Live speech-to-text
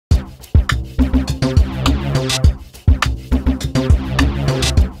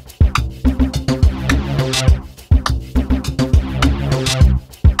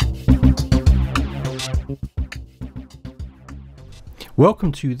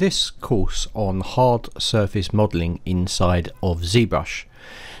Welcome to this course on hard surface modeling inside of ZBrush.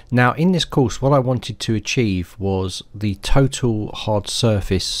 Now in this course what I wanted to achieve was the total hard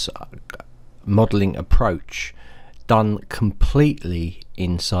surface modeling approach done completely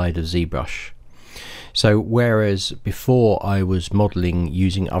inside of ZBrush. So whereas before I was modeling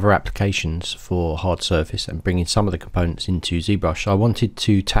using other applications for hard surface and bringing some of the components into ZBrush, I wanted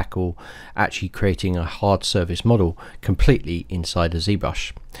to tackle actually creating a hard surface model completely inside of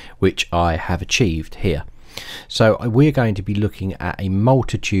ZBrush, which I have achieved here. So we're going to be looking at a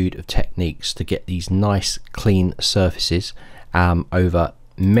multitude of techniques to get these nice clean surfaces over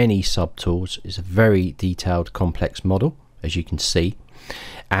many subtools. It's a very detailed, complex model, as you can see.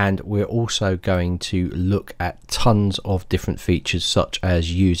 And we're also going to look at tons of different features, such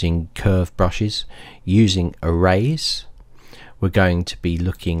as using curve brushes, using arrays. We're going to be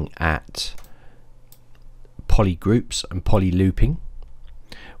looking at poly groups and poly looping.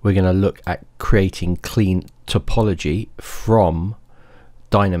 We're going to look at creating clean topology from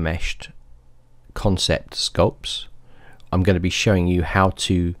dynameshed concept sculpts. I'm going to be showing you how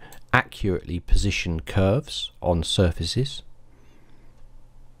to accurately position curves on surfaces,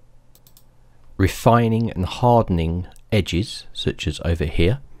 refining and hardening edges such as over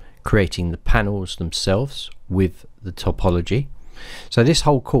here, creating the panels themselves with the topology. So this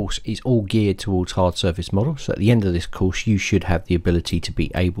whole course is all geared towards hard surface models. So at the end of this course you should have the ability to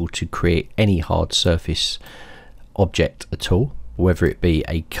be able to create any hard surface object at all, whether it be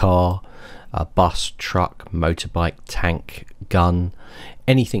a car, a bus, truck, motorbike, tank, gun,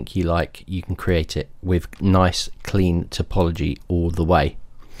 anything you like, you can create it with nice clean topology all the way.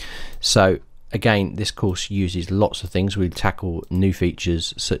 So again, this course uses lots of things. We'll tackle new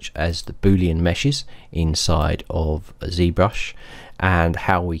features such as the Boolean meshes inside of ZBrush and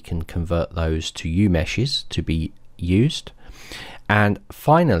how we can convert those to U meshes to be used. And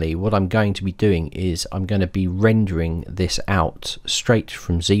finally, what I'm going to be doing is I'm going to be rendering this out straight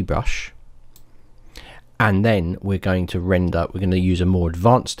from ZBrush. And then we're going to use a more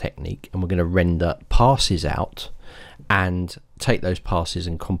advanced technique and we're going to render passes out and take those passes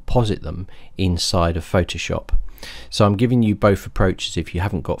and composite them inside of Photoshop. So I'm giving you both approaches. If you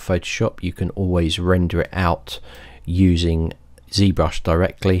haven't got Photoshop, you can always render it out using ZBrush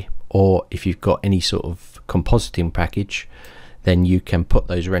directly, or if you've got any sort of compositing package, then you can put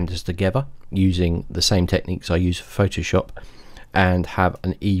those renders together using the same techniques I use for Photoshop and have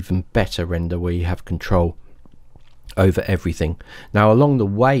an even better render where you have control over everything. Now along the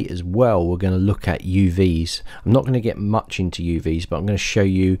way as well, we're going to look at UVs. I'm not going to get much into UVs, but I'm going to show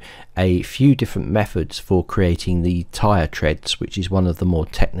you a few different methods for creating the tire treads, which is one of the more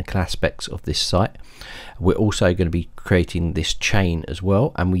technical aspects of this site. We're also going to be creating this chain as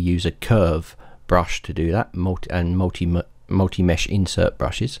well, and we use a curve brush to do that, Multimesh Insert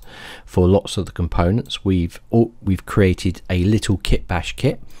brushes for lots of the components. We've created a little Kitbash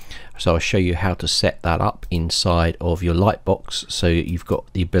kit, so I'll show you how to set that up inside of your lightbox, so you've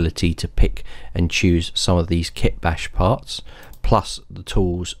got the ability to pick and choose some of these Kitbash parts, plus the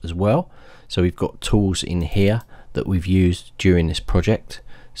tools as well. So we've got tools in here that we've used during this project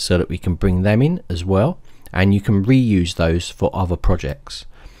so that we can bring them in as well, and you can reuse those for other projects.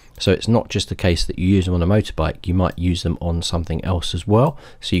 So it's not just a case that you use them on a motorbike, you might use them on something else as well,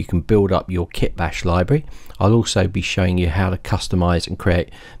 so you can build up your Kitbash library. I'll also be showing you how to customize and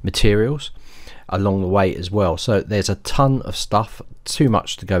create materials along the way as well. So there's a ton of stuff, too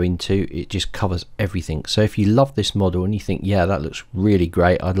much to go into, it just covers everything. So if you love this model and you think, yeah, that looks really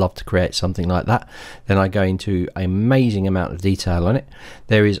great, I'd love to create something like that, then I go into an amazing amount of detail on it.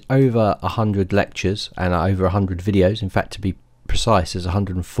 There is over 100 lectures and over 100 videos. In fact, to be precise, there's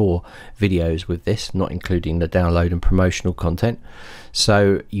 104 videos with this, not including the download and promotional content.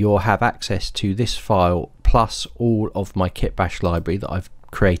 So you'll have access to this file plus all of my Kitbash library that I've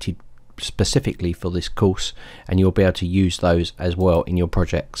created specifically for this course, and you'll be able to use those as well in your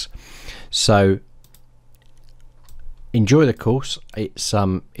projects. So enjoy the course. It's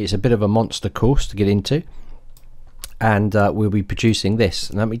a bit of a monster course to get into, and we'll be producing this.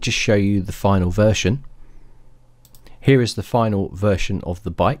 And let me just show you the final version. Here is the final version of the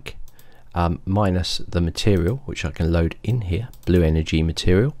bike, minus the material, which I can load in here. Blue energy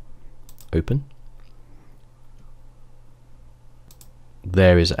material, open.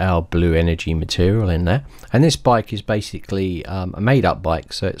 There is our blue energy material in there, and this bike is basically a made up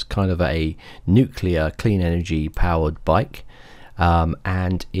bike, so it's kind of a nuclear clean energy powered bike,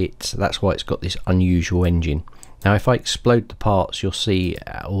 and that's why it's got this unusual engine. Now if I explode the parts, you'll see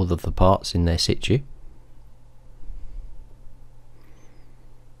all of the parts in their situ.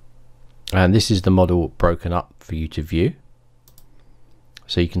 And this is the model broken up for you to view.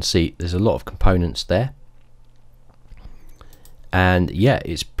 So you can see there's a lot of components there, and yeah,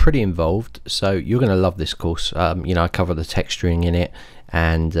 it's pretty involved. So you're going to love this course. You know, I cover the texturing in it,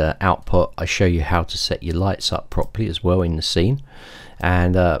 and output. I show you how to set your lights up properly as well in the scene,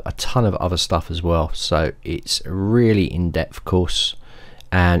 and a ton of other stuff as well. So it's a really in-depth course,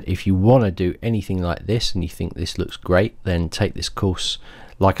 and if you want to do anything like this and you think this looks great, then take this course.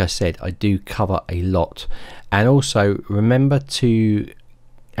 Like I said, I do cover a lot. And also remember to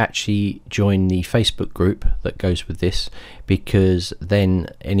actually join the Facebook group that goes with this, because then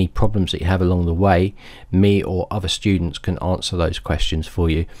any problems that you have along the way, me or other students can answer those questions for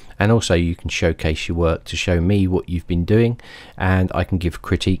you. And also you can showcase your work to show me what you've been doing, and I can give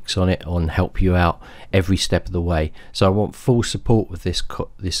critiques on it and help you out every step of the way. So I want full support with this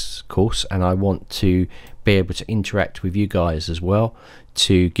course, and I want to be able to interact with you guys as well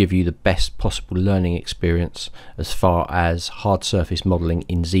to give you the best possible learning experience as far as hard surface modeling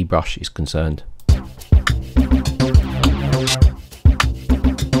in ZBrush is concerned.